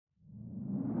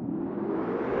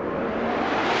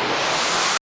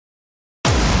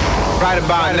Right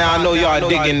about now, I know y'all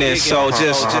digging this, so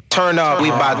just turn up. We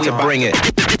about to bring it.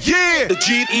 Yeah, the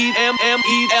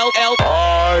GEMMELL.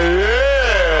 Oh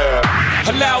yeah.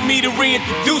 Allow me to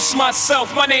reintroduce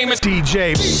myself. My name is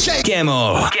DJ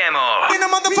Camo. In the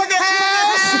motherfucking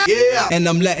house. Yeah. And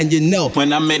I'm letting you know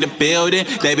when I'm in the building,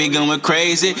 they be going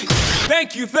crazy.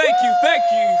 Thank you.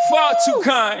 Far too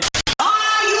kind.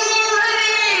 Are you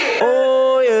ready?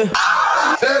 Oh yeah.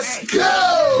 Let's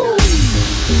go.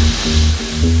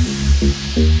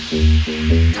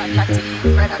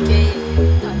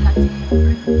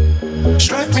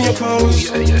 Strike me your pose,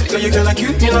 girl you kinda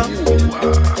cute, you know.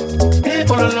 Head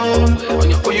all alone,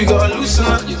 but you gotta loosen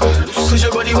up, cause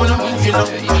your body wanna move, you know.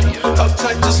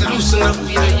 Uptight, just loosen up.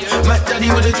 My daddy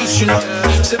with the juice, you know.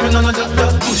 Sipping on the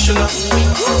dark boost, you know.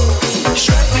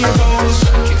 Strike me your pose,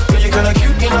 girl you kinda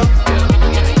cute, you know.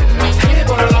 Head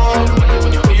all alone,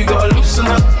 but you gotta loosen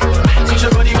up, cause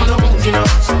your body wanna move, you know.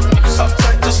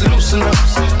 Uptight, just loosen up.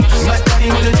 My daddy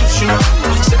with the juice, you know.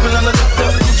 Sipping on the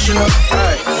dark boost, you know.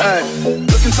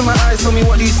 Look into my eyes, tell me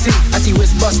what do you see? I see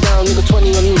wrist bust down, nigga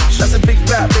 20 on each. That's a big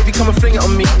rap, baby, come and fling it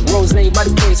on me. Rose by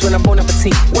the case when I'm on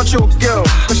appetit. Watch your girl,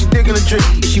 cause she digging the drink.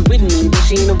 If she with me, then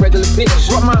she ain't a regular bitch.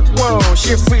 Rock my world,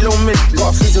 she a free little minute.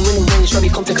 Got a freezer in the range,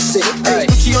 shawty, come take a sip. Hey,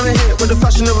 Gucci on the hip with the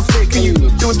fashion of a fake. Can you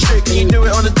do a trick? Can you do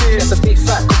it on the day? That's a big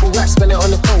fat couple racks, spend it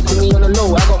on the coke. Put me on the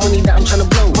low, I got money that I'm tryna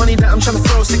blow. Money that I'm tryna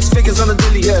throw, 6 figures on the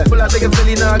dilly. Yeah. Full out like a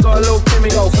Philly, now I got a little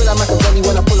Kimmy. Yo, feel like Machiavelli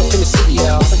when I pull up in the city.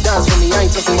 Yeah, up and dance for me, I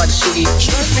ain't talking about the shitty.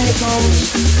 Strike me your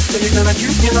toes, so you kinda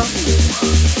cute, you know.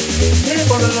 Head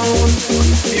all alone,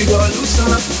 you gotta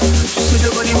loosen up, cause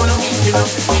your body wanna move, you know.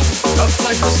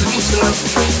 Uptight, just loosen up.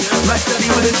 My daddy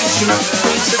with a dish, you know.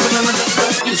 Sipping on the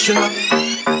dark juice, you know.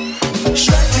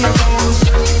 Strike me your toes,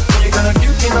 so you kinda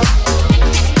cute, you know.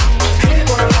 Head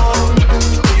all alone,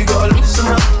 you gotta loosen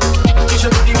up, cause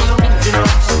your body wanna move, you know.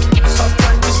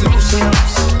 Uptight, just loosen up.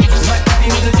 My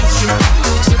daddy with a dish, you know.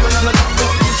 Sipping on the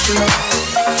dark juice, you know.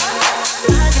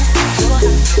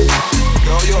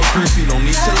 Girl, you're a groupie, no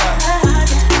need to lie.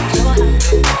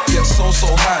 Yeah, so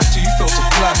high, till you feel so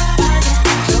fly.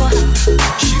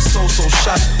 She's so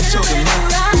shy, until the night.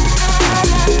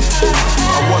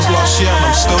 I was last year and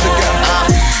I'm still the guy.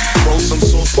 Roll some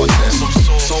sauce on them,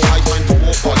 so I time to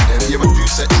walk on them. Yeah, I do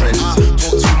set trends.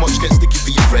 Talk too much, get sticky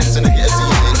for your friends, and I get a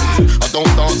feeling. I don't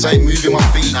dance, I ain't moving my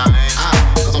feet.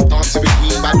 Cause I'm dancing with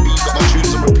heat, bad beat, got my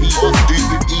tunes on repeat. Do it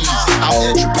with ease, out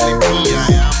there tripping peas.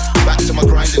 Back to my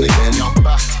grinding again,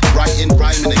 writing,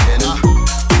 rhyming again.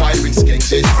 Firing skanks,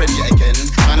 yeah, it's Fred yet again.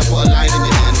 Man, I put a line in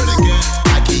your end.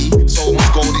 Aggie, so much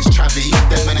gold, it's Travi.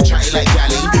 Them men are chatting like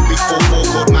Galley. Big 4-4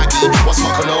 called Maggie. What's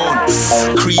my cologne?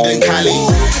 Creed and Cali.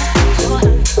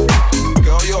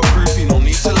 Girl, you're a groupie, no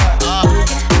need to lie.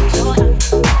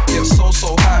 Yeah, so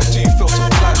high, till you feel so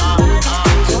fly.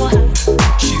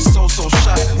 She's so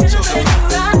shy, until the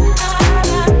night.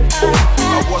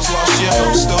 I was last year,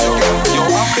 I'm still the guy. Yo,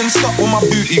 I've been stuck with my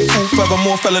booty, cool.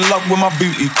 Furthermore, fell in love with my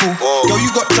booty, cool. Girl,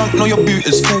 you got drunk, know your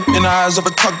booty's full. In the eyes of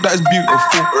a tug that is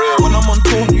beautiful. When I'm on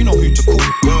tour, you know who to call.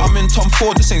 I'm in Tom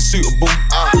Ford, this ain't suitable.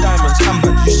 Diamonds,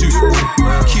 handbag, you suitable.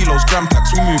 Kilos, gram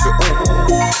packs, we move it all.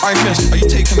 I miss, are you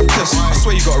taking a piss? I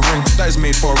swear you got a ring, that is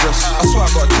made for a wrist. I swear I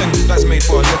got a thing, that is made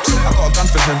for a lips. I got a gun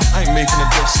for him, I ain't making a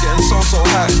diss. Getting so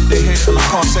high, they hate and I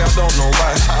can't say I don't know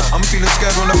why. I'm feeling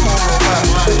scared when the pole roll by.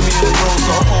 Me and the road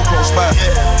got a pole close by.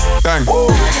 Bang.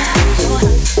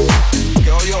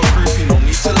 Girl, you're a groupie, no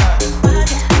need to lie.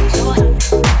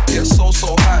 Yeah, so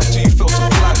high, till you feel so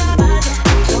fly.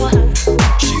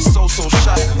 She's so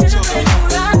shy, until the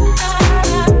night.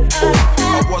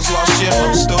 I was last year,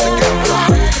 I'm still the guy.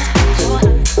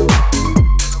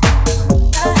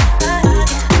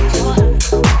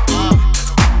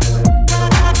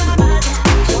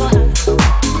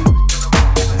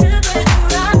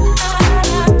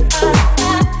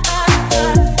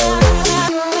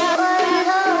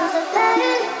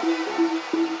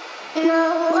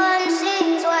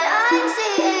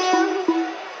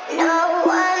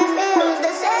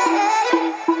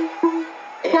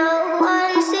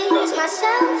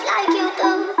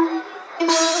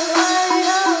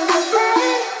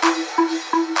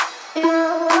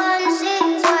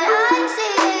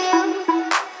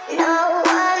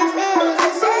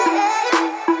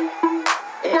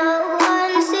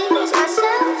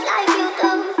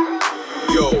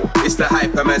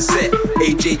 Set.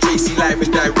 AJ Tracy live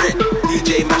and direct.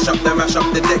 DJ mash up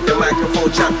the deck. The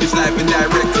microphone champ is live and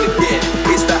direct again.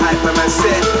 It's the Hyperman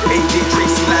set. AJ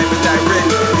Tracy live and direct.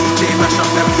 DJ mash up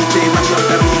the DJ mash up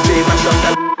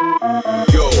the.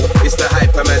 Yo, it's the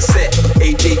Hyperman set.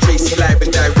 AJ Tracy live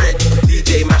and direct.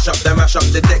 DJ mash up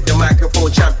the deck. The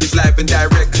microphone champ is live and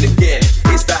direct again.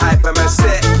 It's the Hyperman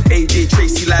set. AJ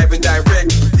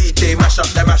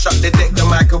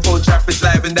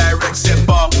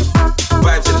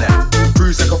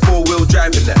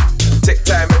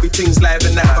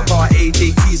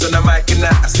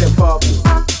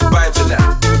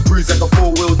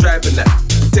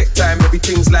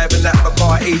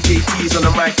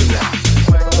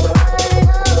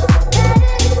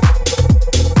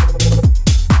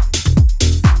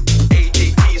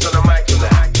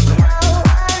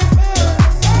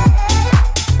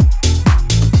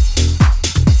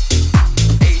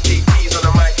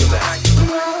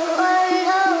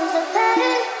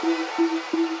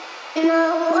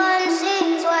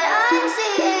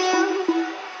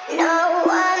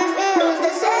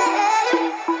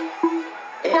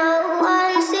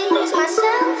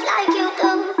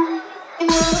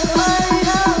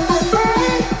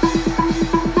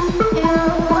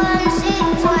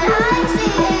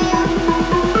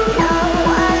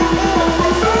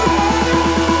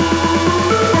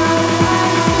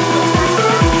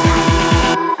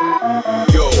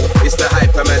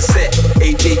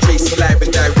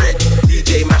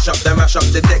mash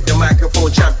up the deck. The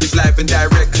microphone champ is live and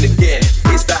direct. And again,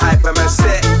 it's the Hyperman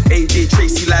set. AJ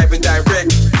Tracy live and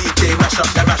direct. DJ mash up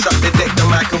the deck. The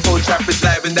microphone champ is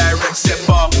live and direct. Set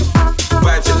bar,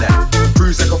 vibes in that.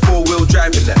 Cruise like a 4-wheel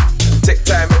drive in that. Tech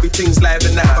time, everything's live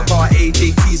in that. I got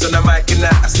AJT's on the mic in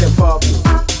that. I said bar,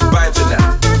 vibes in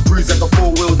that. Cruise like a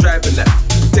 4-wheel drive in that.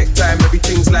 Tech time,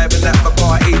 everything's live in that. My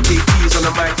car, AJT's on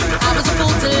the mic. I was a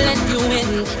fool to let you in,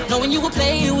 knowing you were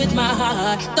playing with my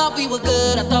heart. Thought we were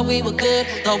good, I thought we were good.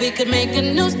 Thought we could make a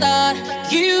new start.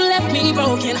 You left me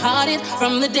broken hearted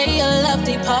from the day your love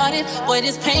departed. Boy,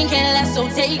 this pain can't last, so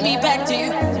take me back to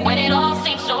you. When it all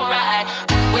seems so right,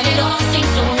 when it all seems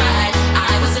so right,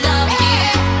 I was loving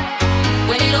you.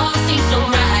 When it all seems so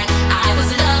right, I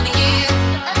was loving you.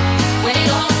 When it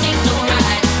all seems so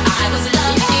right, I was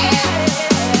loving you.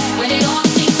 When it all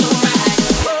seems so right,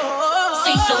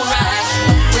 seems so right.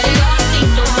 When it all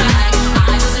seems so right,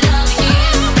 I was loving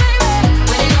you.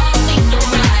 When it all seems so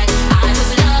right, I was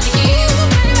loving you.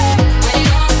 When it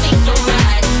all seems so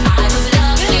right, I was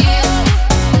loving you.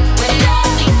 When it all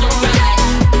seems so right,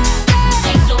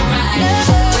 seems so right.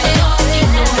 When it all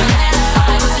seems so right,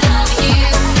 I was loving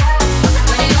you.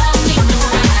 When it all seems so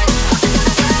right.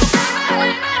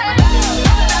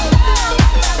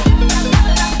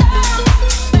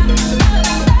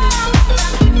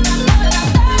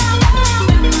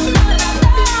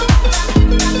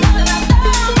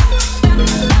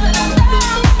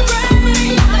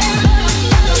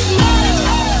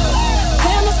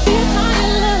 There must be a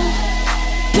higher love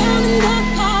down in the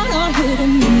heart or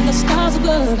hidden in the stars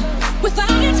above.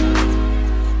 Without it,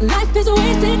 life is a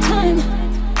wasted time.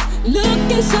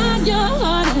 Look inside your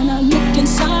heart and I look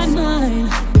inside mine.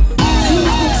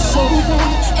 Things look so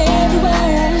bad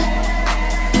everywhere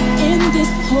in this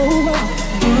whole world.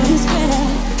 What is fair?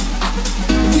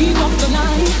 We walk the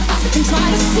line and try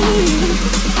to see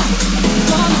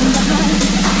falling behind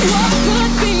what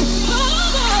could be.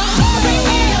 Bring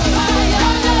me a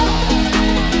higher love.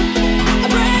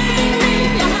 Bring me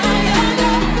a higher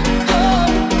love. Oh,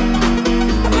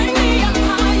 bring me a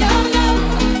higher love.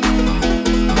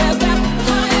 Where's that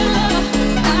higher love?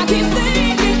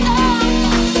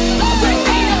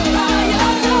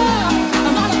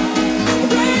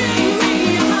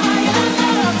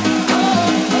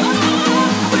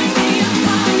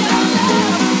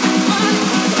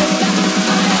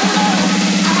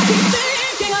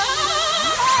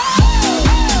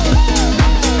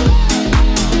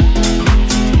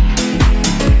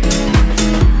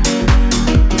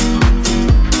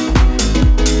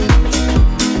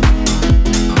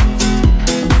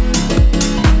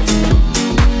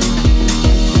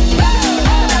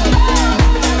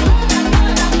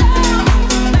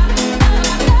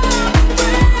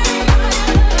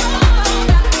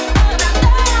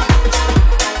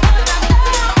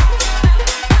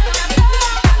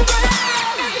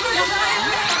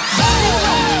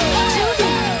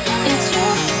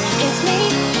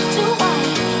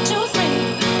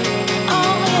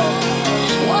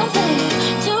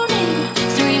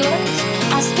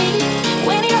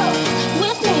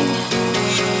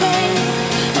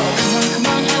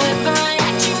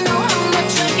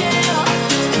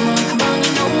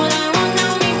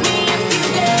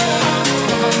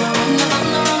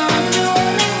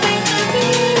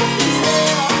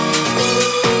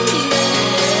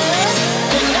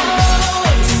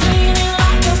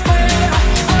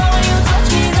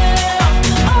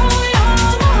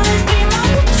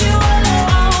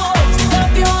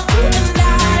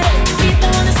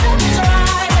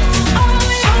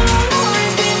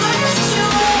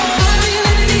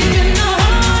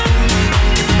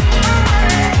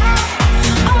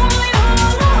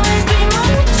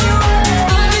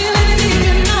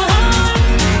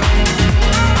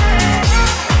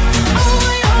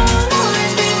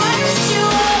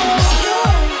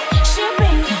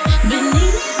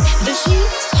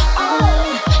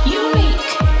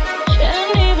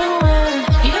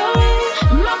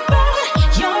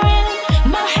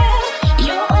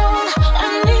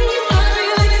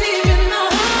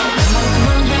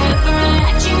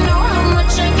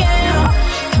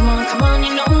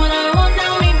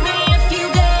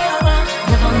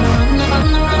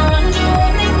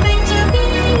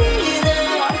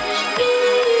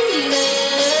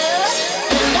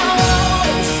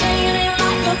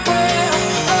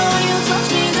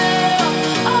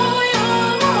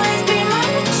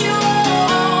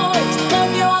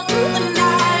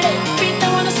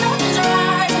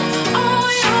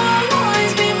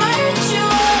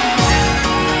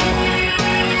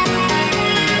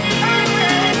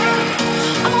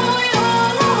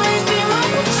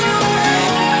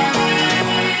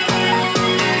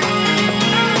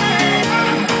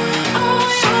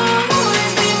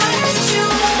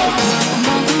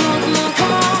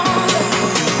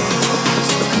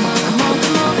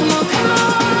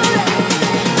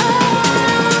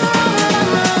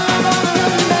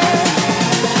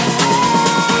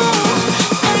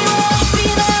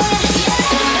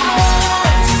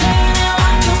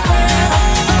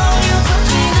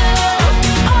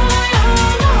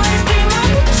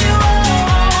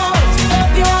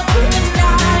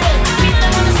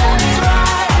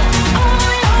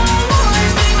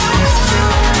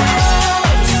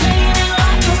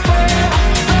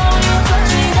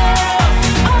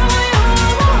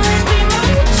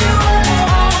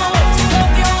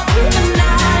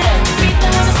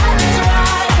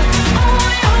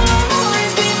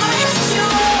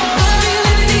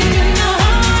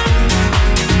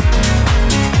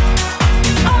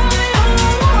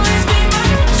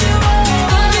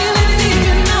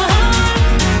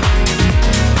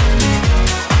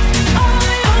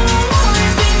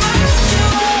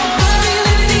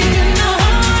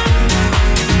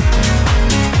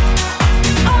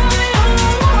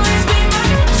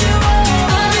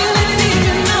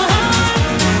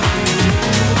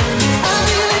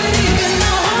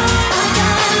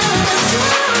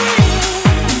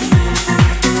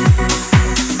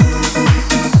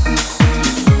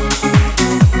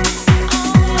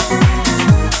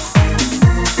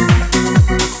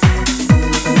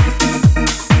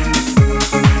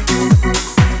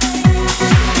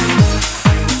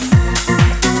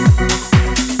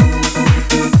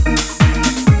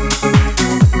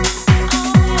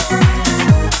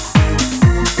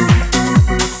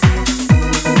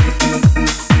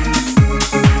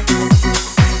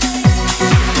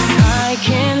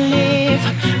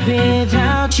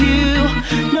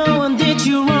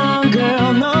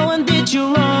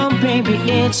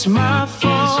 it's my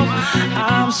fault.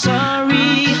 I'm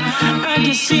sorry. I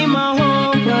can see my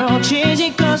whole world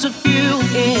changing cause of you.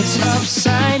 It's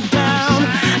upside down.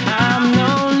 I'm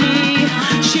lonely.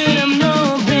 Should have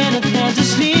known better than to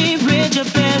sleep with your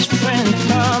best friend.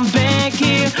 Come back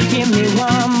here, give me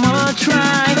one more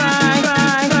try.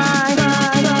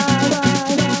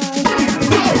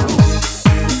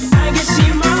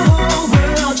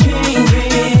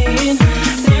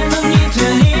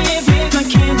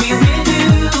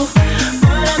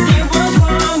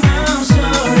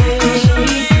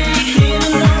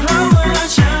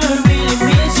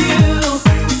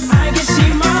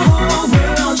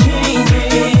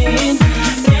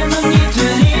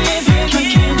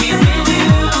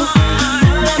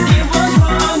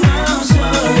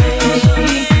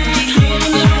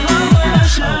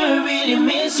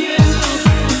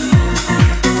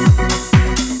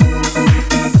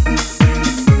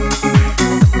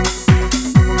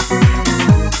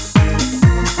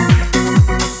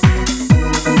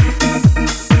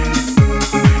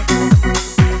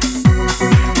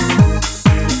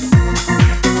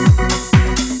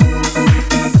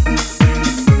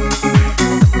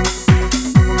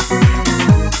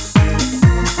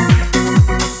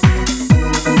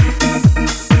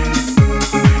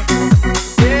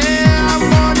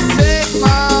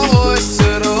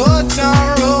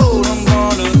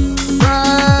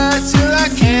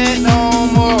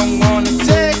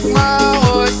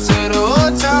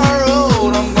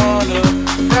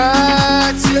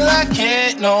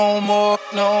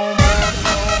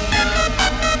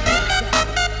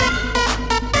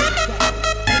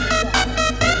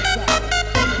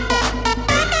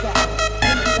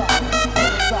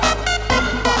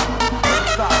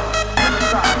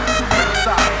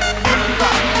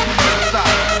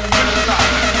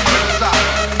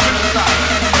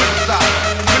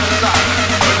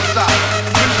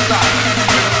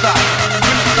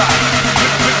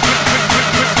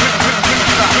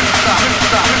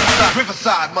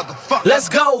 Let's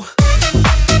go.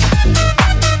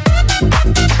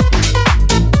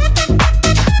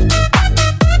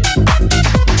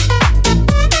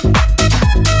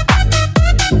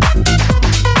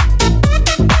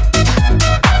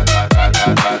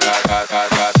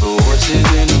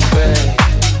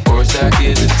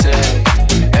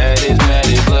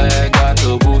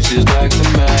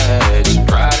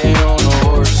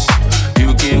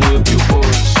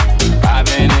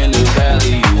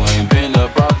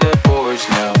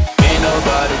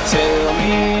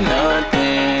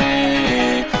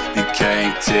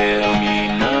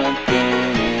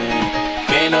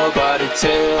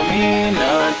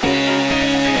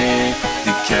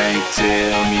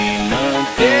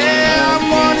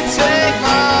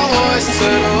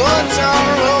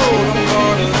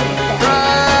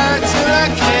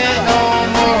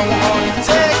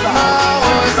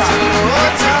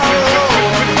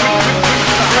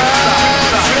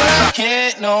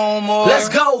 Let's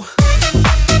go.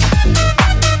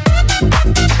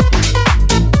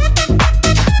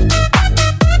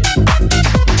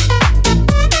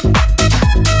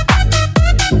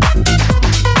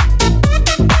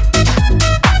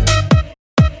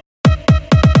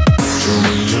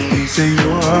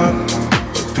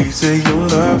 Piece of your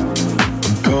love.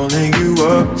 I'm calling you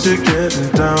up to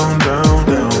getting down, down,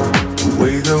 down. The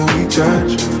way that we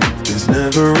touch is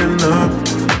never enough.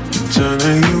 I'm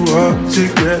turning you up to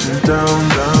getting down,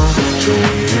 down. Show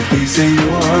me a piece of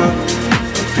your heart,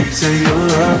 a piece of your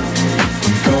love.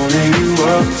 I'm calling you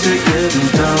up to getting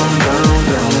down, down,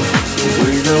 down. The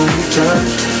way that we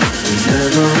touch is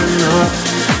never enough.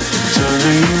 I'm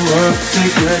turning you up to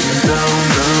getting down,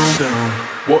 down, down.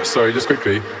 What? Sorry, just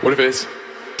quickly. What if it's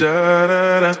da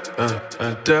da da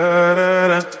da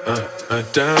da da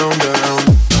down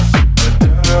down.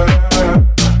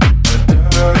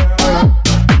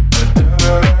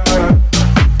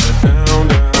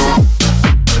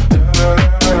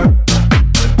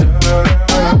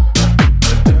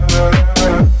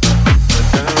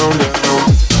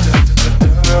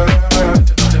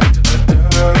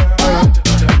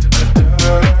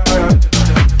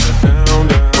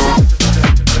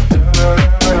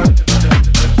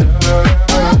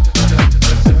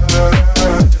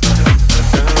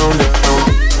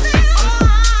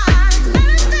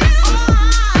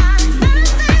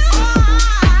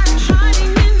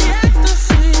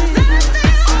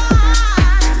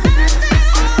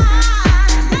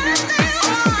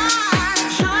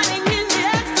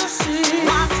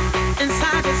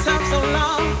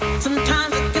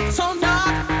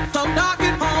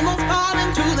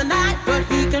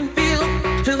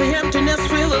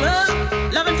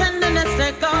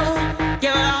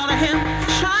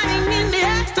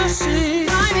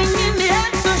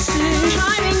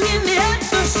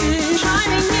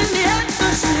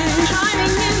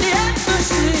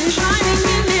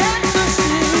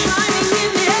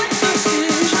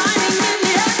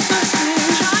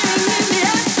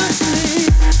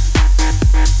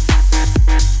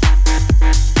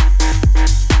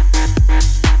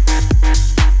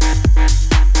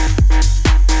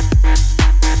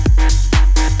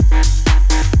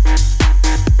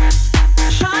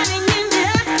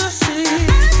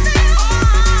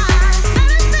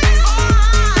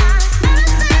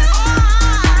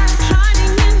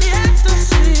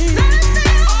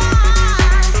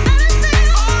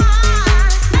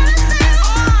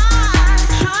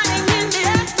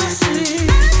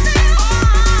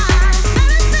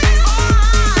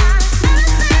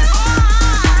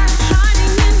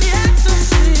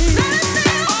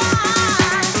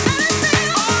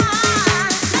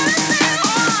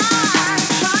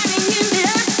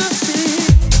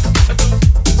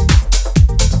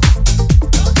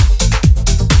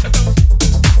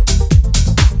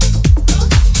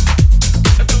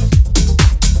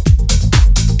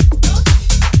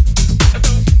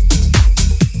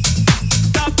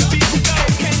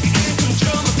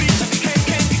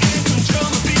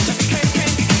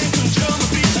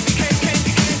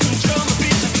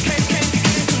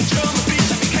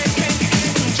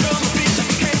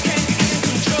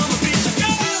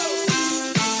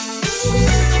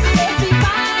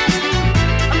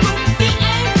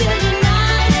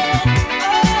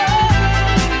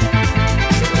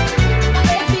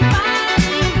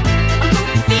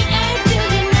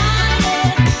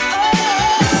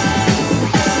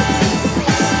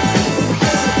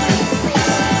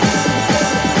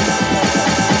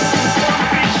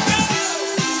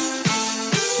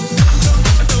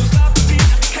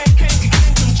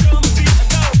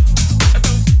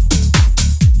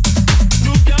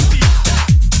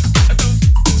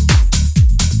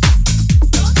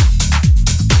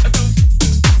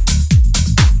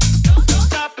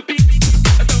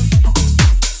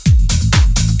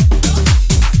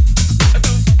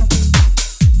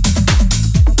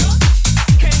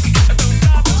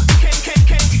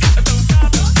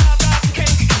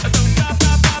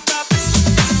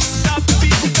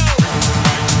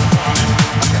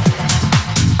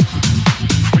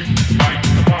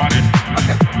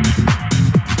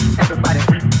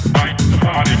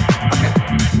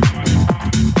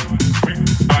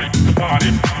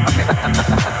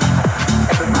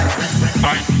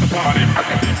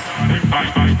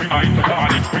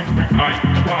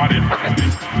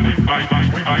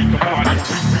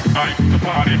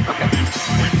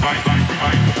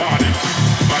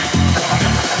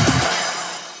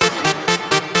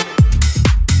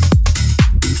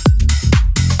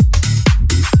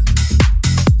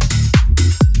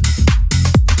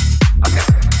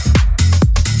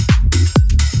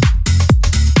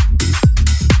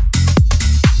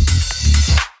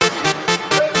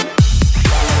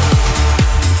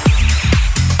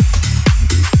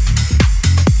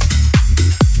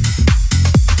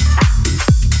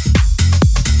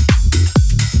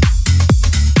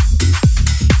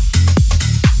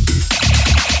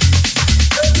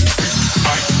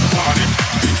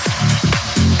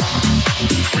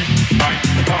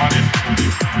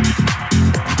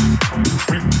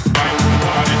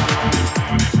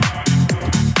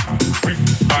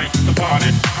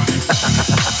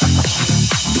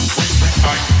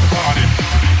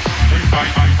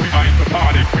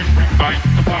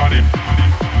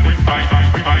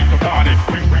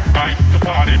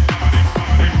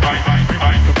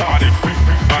 We